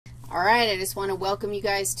All right, I just want to welcome you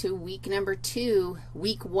guys to week number 2.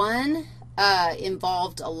 Week 1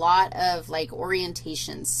 involved a lot of like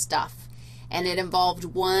orientation stuff, and it involved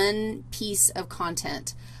one piece of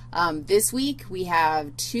content. This week we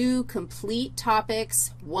have 2 complete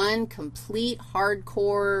topics, 1 complete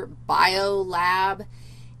hardcore bio lab,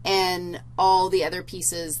 and all the other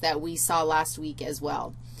pieces that we saw last week as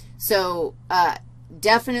well. So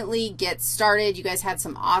definitely get started. You guys had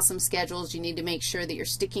some awesome schedules. You need to make sure that you're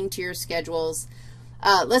sticking to your schedules.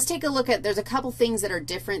 Let's take a look at, there's a couple things that are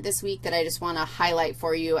different this week that I just want to highlight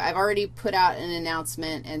for you. I've already put out an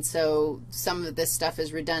announcement, and so some of this stuff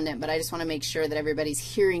is redundant, but I just want to make sure that everybody's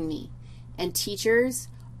hearing me. And teachers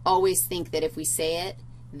always think that if we say it,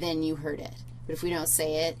 then you heard it. But if we don't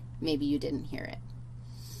say it, maybe you didn't hear it.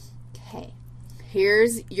 Okay,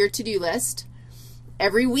 here's your to-do list.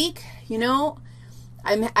 Every week, you know,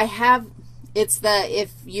 it's the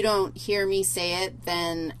if you don't hear me say it,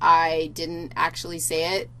 then I didn't actually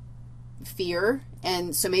say it fear.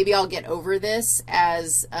 And so maybe I'll get over this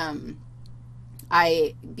as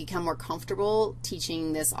I become more comfortable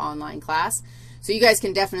teaching this online class. So you guys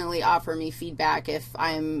can definitely offer me feedback if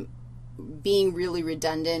I'm being really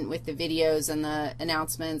redundant with the videos and the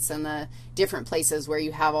announcements and the different places where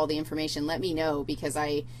you have all the information. Let me know, because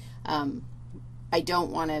I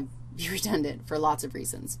don't want to be redundant for lots of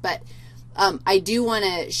reasons. But I do want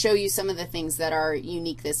to show you some of the things that are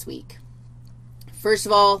unique this week. First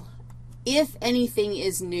of all, if anything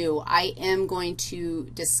is new, I am going to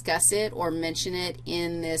discuss it or mention it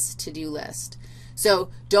in this to-do list. So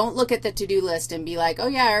don't look at the to-do list and be like, oh,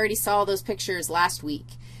 yeah, I already saw those pictures last week,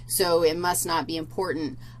 so it must not be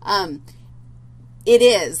important. It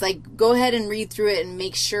is. Like, go ahead and read through it and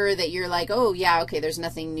make sure that you're like, oh, yeah, okay, there's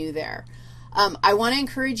nothing new there. I want to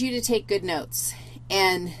encourage you to take good notes.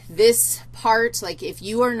 And this part, like if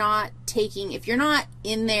you're not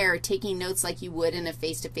in there taking notes like you would in a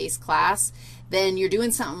face-to-face class, then you're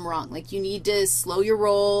doing something wrong. Like you need to slow your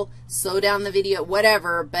roll, slow down the video,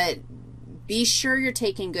 whatever, but be sure you're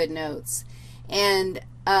taking good notes. And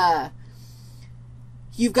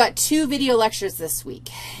you've got 2 video lectures this week,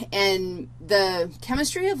 and the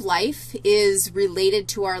chemistry of life is related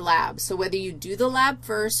to our lab. So whether you do the lab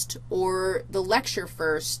first or the lecture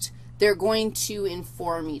first, they're going to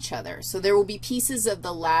inform each other. So there will be pieces of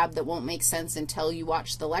the lab that won't make sense until you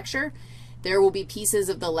watch the lecture. There will be pieces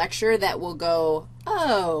of the lecture that will go,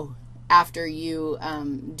 oh, after you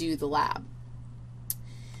do the lab.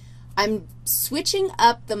 I'm switching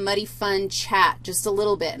up the Muddy Fun chat just a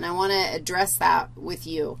little bit, and I want to address that with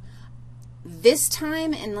you. This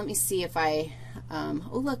time, and let me see if I, oh,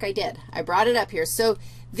 look, I did. I brought it up here. So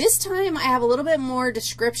this time I have a little bit more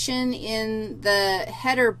description in the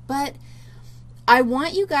header, but I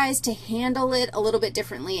want you guys to handle it a little bit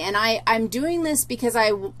differently. And I'm doing this because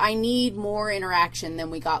I need more interaction than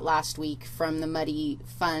we got last week from the Muddy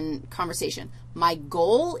Fun conversation. My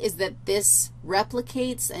goal is that this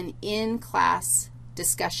replicates an in-class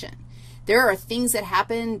discussion. There are things that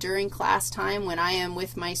happen during class time when I am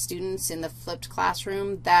with my students in the flipped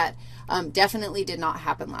classroom that definitely did not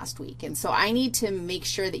happen last week. And so I need to make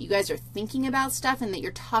sure that you guys are thinking about stuff and that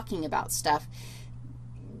you're talking about stuff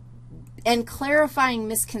and clarifying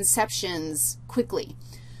misconceptions quickly.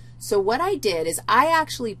 So what I did is I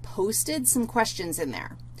actually posted some questions in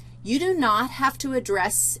there. You do not have to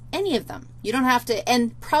address any of them. You don't have to,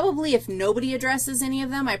 and probably if nobody addresses any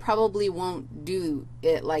of them, I probably won't do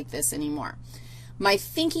it like this anymore. My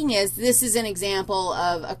thinking is this is an example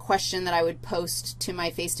of a question that I would post to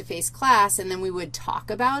my face-to-face class, and then we would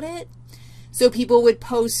talk about it. So people would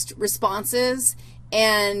post responses,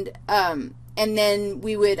 and then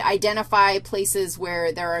we would identify places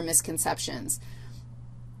where there are misconceptions.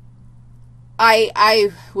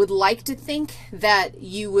 I would like to think that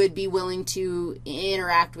you would be willing to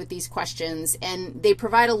interact with these questions, and they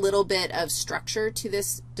provide a little bit of structure to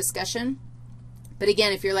this discussion. But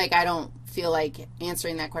again, if you're like, I don't feel like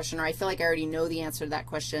answering that question, or I feel like I already know the answer to that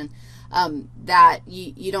question, that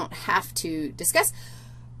you don't have to discuss.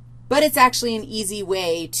 But it's actually an easy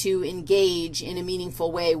way to engage in a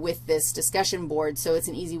meaningful way with this discussion board, so it's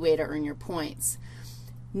an easy way to earn your points.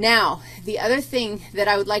 Now, the other thing that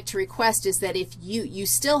I would like to request is that if you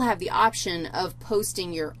still have the option of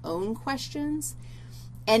posting your own questions,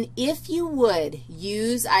 and if you would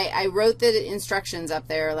use, I wrote the instructions up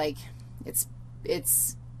there, like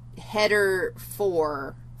it's header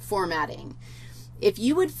 4 formatting. If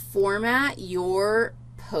you would format your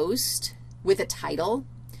post with a title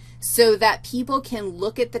so that people can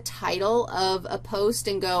look at the title of a post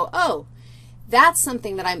and go, oh, that's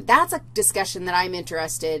something that that's a discussion that I'm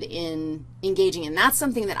interested in engaging in. That's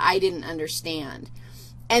something that I didn't understand.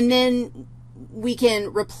 And then we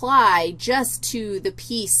can reply just to the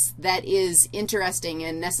piece that is interesting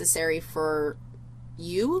and necessary for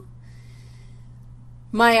you.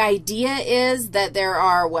 My idea is that there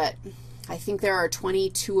are, I think there are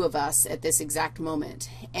 22 of us at this exact moment,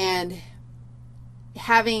 and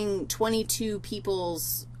having 22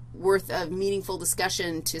 people's worth of meaningful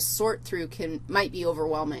discussion to sort through might be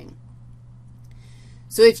overwhelming.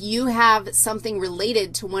 So if you have something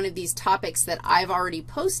related to one of these topics that I've already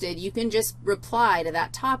posted, you can just reply to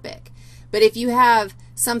that topic. But if you have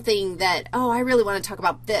something that, oh, I really want to talk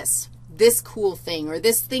about this cool thing, or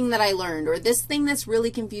this thing that I learned, or this thing that's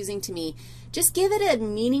really confusing to me, just give it a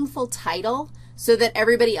meaningful title so that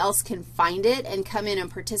everybody else can find it and come in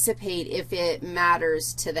and participate if it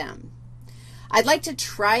matters to them. I'd like to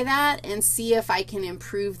try that and see if I can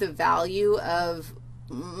improve the value of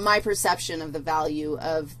my perception of the value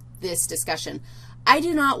of this discussion.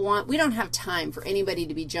 We don't have time for anybody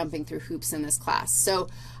to be jumping through hoops in this class. So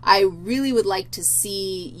I really would like to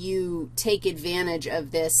see you take advantage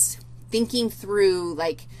of this, thinking through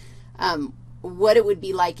like what it would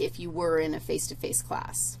be like if you were in a face-to-face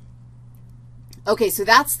class. Okay, so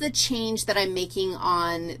that's the change that I'm making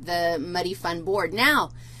on the Muddy Fun board.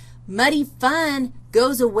 Now, Muddy Fun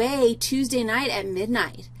goes away Tuesday night at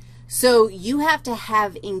midnight. So you have to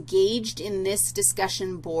have engaged in this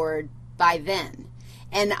discussion board by then.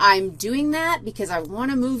 And I'm doing that because I want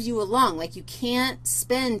to move you along. Like, you can't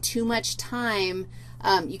spend too much time.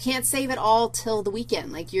 You can't save it all till the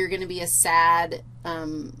weekend. Like, you're going to be a sad,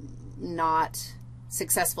 not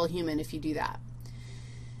successful human if you do that.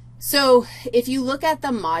 So if you look at the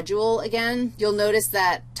module again, you'll notice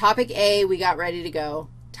that topic A, we got ready to go.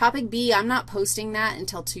 Topic B, I'm not posting that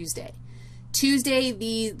until Tuesday. Tuesday,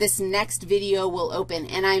 this next video will open,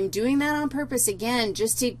 and I'm doing that on purpose, again,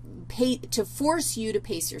 just to force you to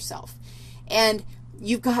pace yourself. And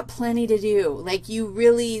you've got plenty to do. Like,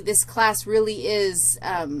 this class really is,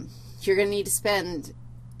 you're going to need to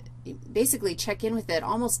basically check in with it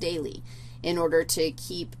almost daily in order to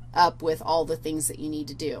keep up with all the things that you need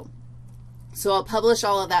to do. So I'll publish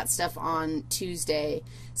all of that stuff on Tuesday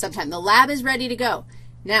sometime. The lab is ready to go.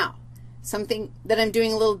 Now, something that I'm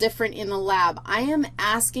doing a little different in the lab, I am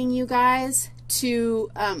asking you guys to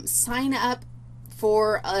sign up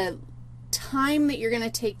for a time that you're going to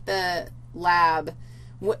take the lab.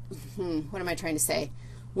 What am I trying to say?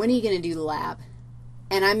 When are you going to do the lab?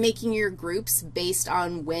 And I'm making your groups based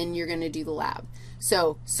on when you're going to do the lab.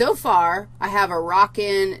 So far, I have a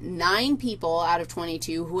rockin' 9 people out of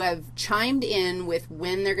 22 who have chimed in with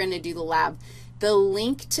when they're going to do the lab. The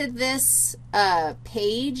link to this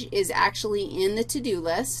page is actually in the to-do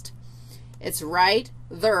list. It's right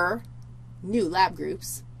there, new lab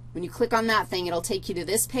groups. When you click on that thing, it'll take you to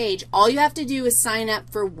this page. All you have to do is sign up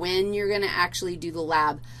for when you're going to actually do the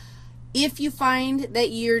lab. If you find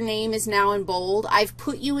that your name is now in bold, I've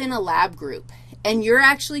put you in a lab group, and you're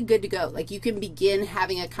actually good to go. Like, you can begin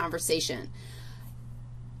having a conversation.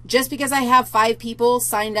 Just because I have 5 people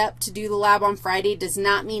signed up to do the lab on Friday does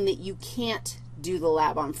not mean that you can't do the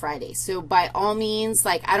lab on Friday. So by all means,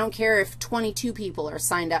 like, I don't care if 22 people are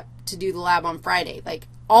signed up to do the lab on Friday. Like,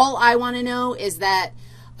 all I want to know is that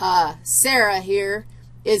Sarah here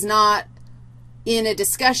is not in a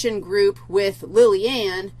discussion group with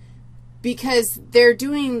Lillian, because they're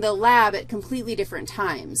doing the lab at completely different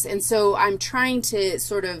times. And so I'm trying to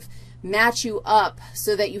sort of match you up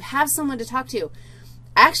so that you have someone to talk to.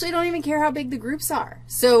 I actually don't even care how big the groups are.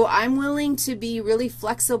 So I'm willing to be really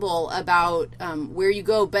flexible about where you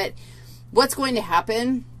go. But what's going to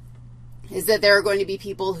happen is that there are going to be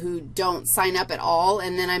people who don't sign up at all,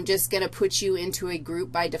 and then I'm just going to put you into a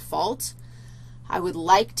group by default. I would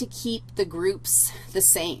like to keep the groups the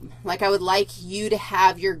same. Like, I would like you to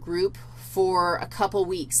have your group for a couple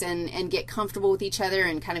weeks and get comfortable with each other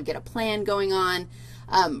and kind of get a plan going on,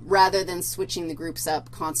 rather than switching the groups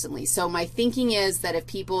up constantly. So my thinking is that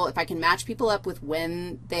if I can match people up with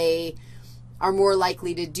when they are more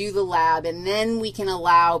likely to do the lab, and then we can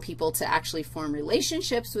allow people to actually form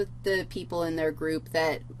relationships with the people in their group,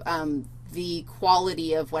 that the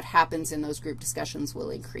quality of what happens in those group discussions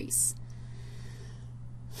will increase.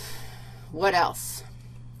 What else?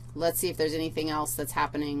 Let's see if there's anything else that's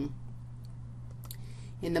happening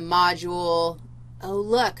in the module. Oh,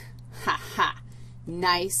 look. Ha, ha.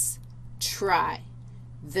 Nice try.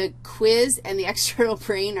 The quiz and the external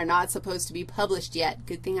brain are not supposed to be published yet.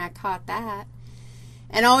 Good thing I caught that.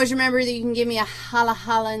 And always remember that you can give me a holla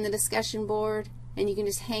holla in the discussion board, and you can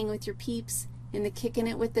just hang with your peeps in the Kicking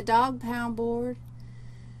It with the Dog Pound board.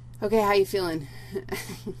 Okay, how you feeling?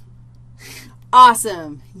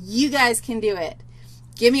 Awesome. You guys can do it.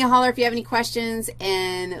 Give me a holler if you have any questions,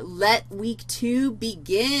 and let week 2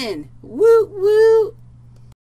 begin. Woo, woo.